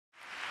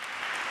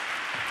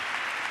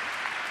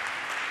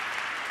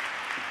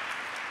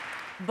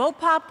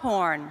Bopha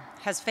Phorn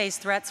has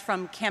faced threats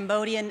from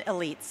Cambodian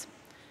elites,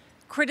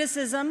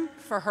 criticism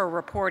for her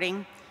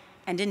reporting,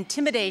 and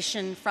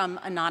intimidation from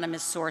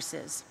anonymous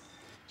sources.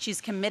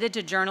 She's committed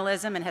to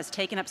journalism and has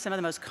taken up some of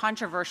the most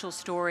controversial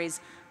stories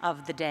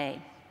of the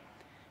day.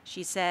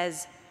 She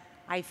says,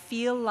 "I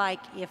feel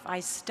like if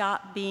I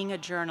stop being a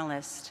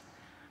journalist,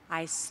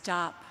 I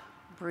stop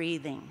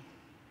breathing."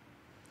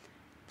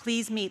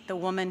 Please meet the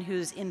woman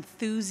whose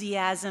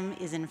enthusiasm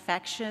is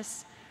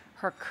infectious,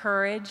 her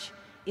courage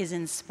is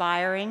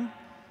inspiring.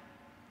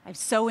 I've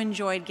so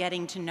enjoyed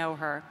getting to know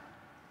her.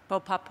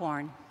 Bopha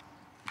Phorn.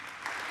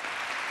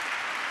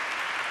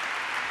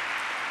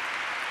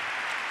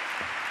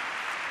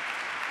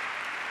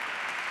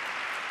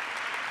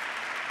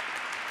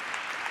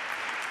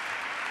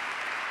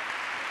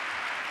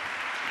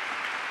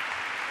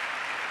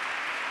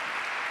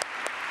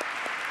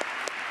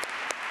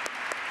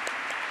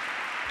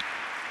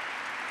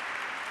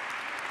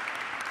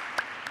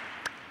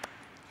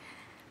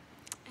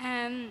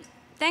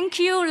 Thank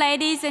you,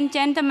 ladies and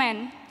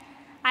gentlemen.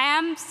 I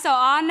am so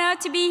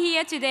honored to be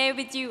here today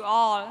with you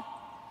all.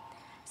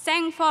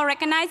 Thanks for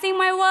recognizing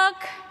my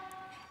work,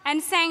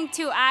 and thanks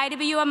to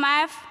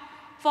IWMF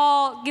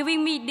for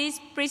giving me this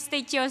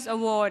prestigious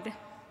award.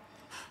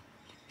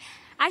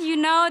 As you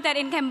know that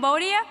in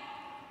Cambodia,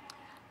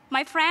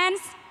 my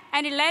friends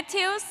and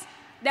relatives,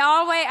 they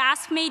always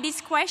ask me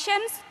these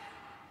questions.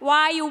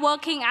 Why are you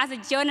working as a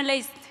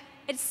journalist?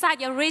 It's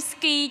such a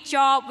risky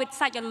job with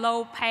such a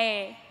low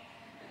pay.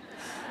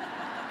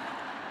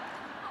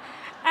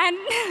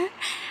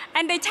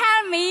 And they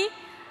tell me,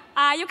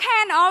 you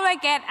can't always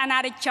get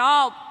another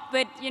job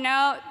with,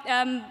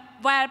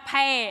 well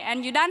paid,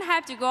 and you don't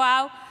have to go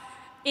out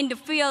in the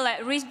field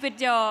at risk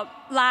with your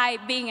life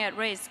being at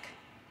risk.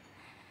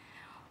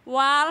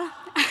 Well,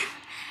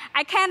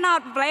 I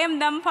cannot blame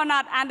them for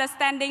not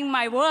understanding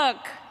my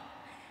work.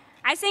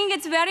 I think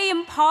it's very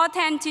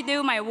important to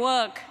do my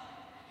work.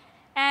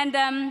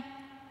 And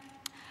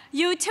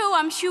you too,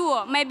 I'm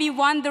sure, may be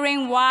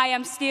wondering why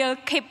I'm still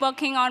keep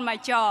working on my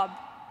job,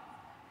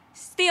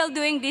 still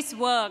doing this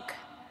work.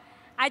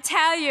 I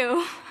tell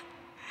you,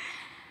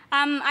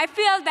 I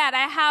feel that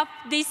I have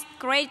this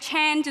great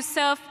chance to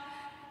serve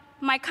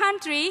my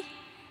country,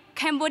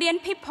 Cambodian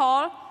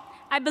people.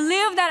 I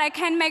believe that I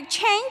can make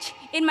change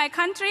in my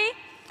country.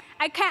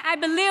 I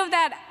believe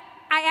that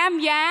I am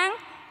young,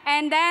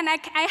 and then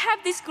I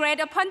have this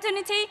great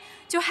opportunity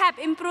to help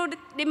improve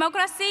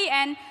democracy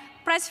and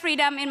press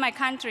freedom in my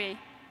country.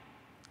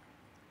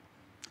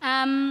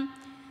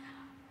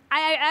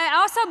 I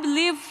also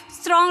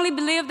strongly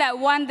believe that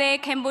one day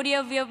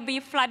Cambodia will be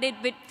flooded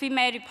with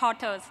female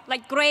reporters,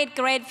 like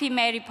great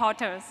female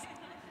reporters.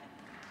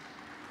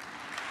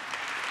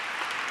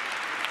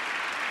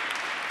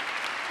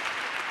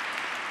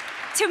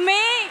 To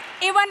me,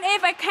 even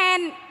if I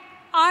can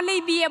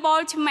only be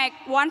able to make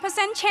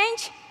 1%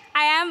 change,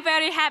 I am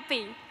very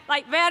happy,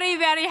 like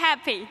very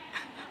happy.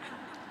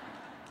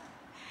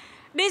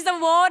 This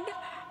award,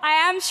 I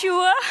am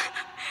sure,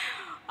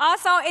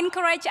 also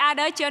encourage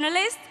other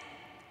journalists,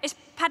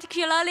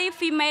 particularly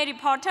female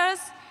reporters,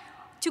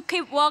 to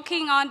keep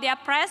working on their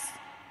press,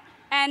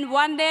 and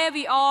one day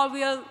we all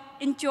will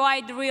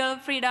enjoy the real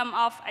freedom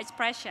of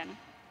expression.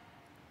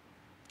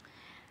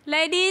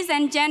 Ladies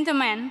and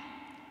gentlemen,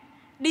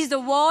 this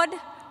award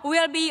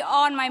will be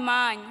on my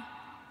mind,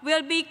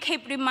 will be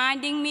keep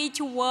reminding me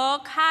to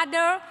work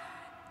harder,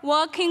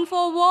 working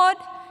forward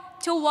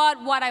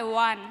toward what I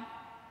want,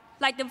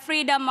 like the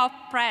freedom of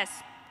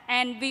press,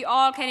 and we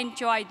all can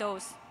enjoy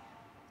those.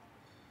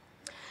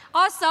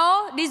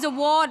 Also, this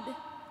award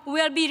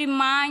will be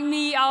remind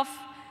me of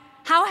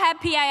how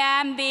happy I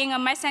am being a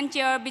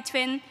messenger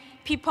between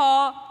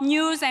people,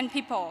 news, and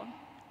people.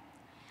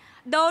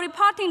 Though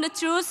reporting the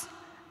truth,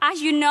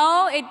 as you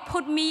know, it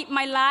put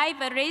my life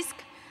at risk,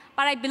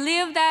 but I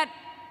believe that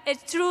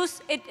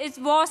it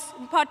was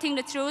reporting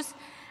the truth.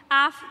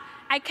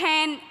 I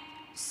can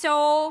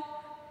show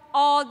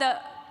all the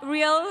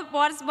real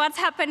what's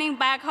happening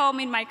back home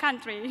in my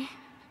country.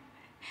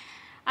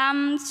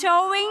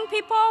 Showing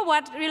people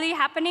what's really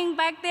happening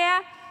back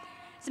there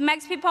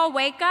makes people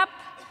wake up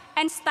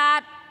and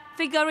start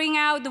figuring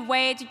out the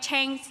way to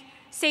change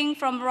things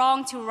from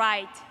wrong to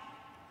right.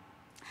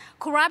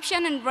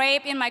 Corruption and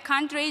rape in my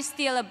country is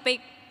still a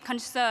big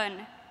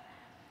concern,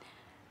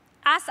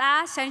 as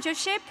are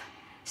censorship,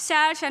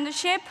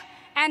 self-censorship,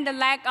 and the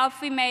lack of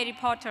female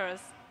reporters.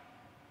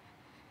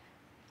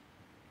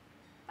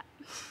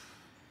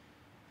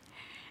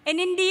 In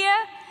India,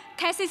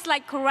 cases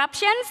like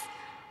corruptions,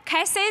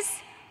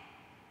 cases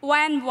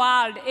went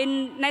wild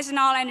in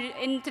national and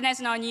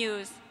international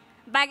news.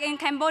 Back in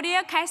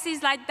Cambodia,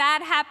 cases like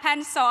that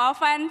happen so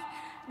often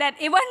that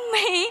even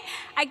me,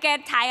 I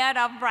get tired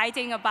of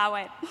writing about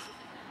it.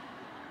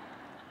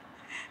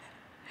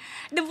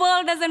 The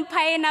world doesn't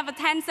pay enough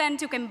attention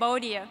to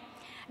Cambodia.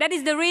 That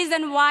is the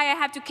reason why I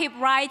have to keep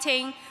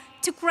writing,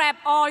 to grab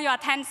all your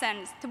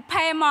attention, to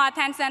pay more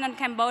attention on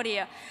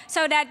Cambodia,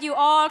 so that you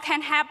all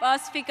can help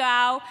us figure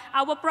out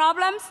our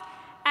problems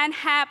and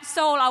help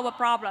solve our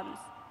problems.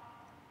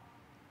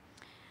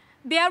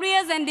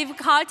 Barriers and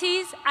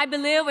difficulties, I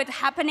believe, it's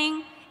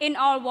happening in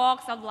all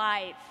walks of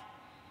life.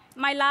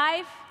 My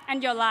life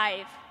and your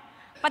life.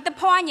 But the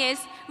point is,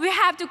 we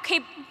have to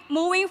keep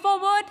moving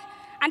forward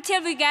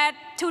until we get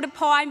to the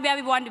point where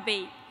we want to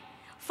be.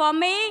 For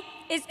me,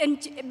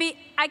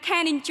 I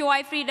can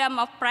enjoy freedom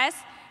of press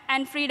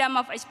and freedom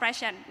of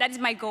expression. That is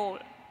my goal.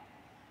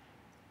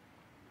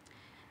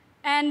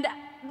 And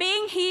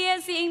being here,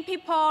 seeing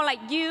people like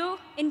you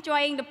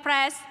enjoying the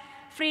press,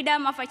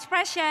 freedom of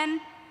expression,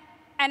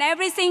 and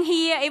everything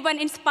here even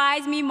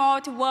inspires me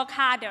more to work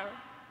harder.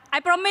 I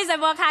promise I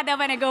work harder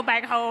when I go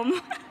back home.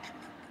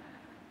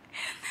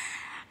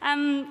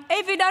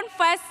 If we don't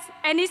face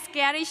any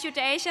scary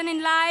situation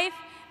in life,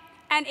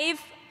 and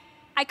if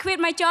I quit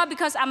my job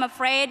because I'm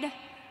afraid,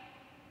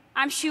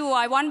 I'm sure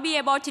I won't be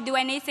able to do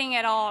anything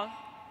at all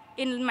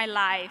in my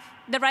life,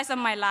 the rest of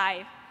my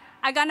life.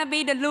 I'm gonna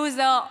be the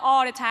loser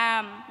all the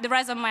time, the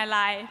rest of my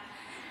life.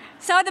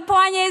 So the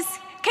point is,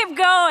 keep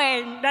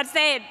going, that's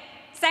it.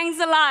 Thanks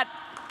a lot.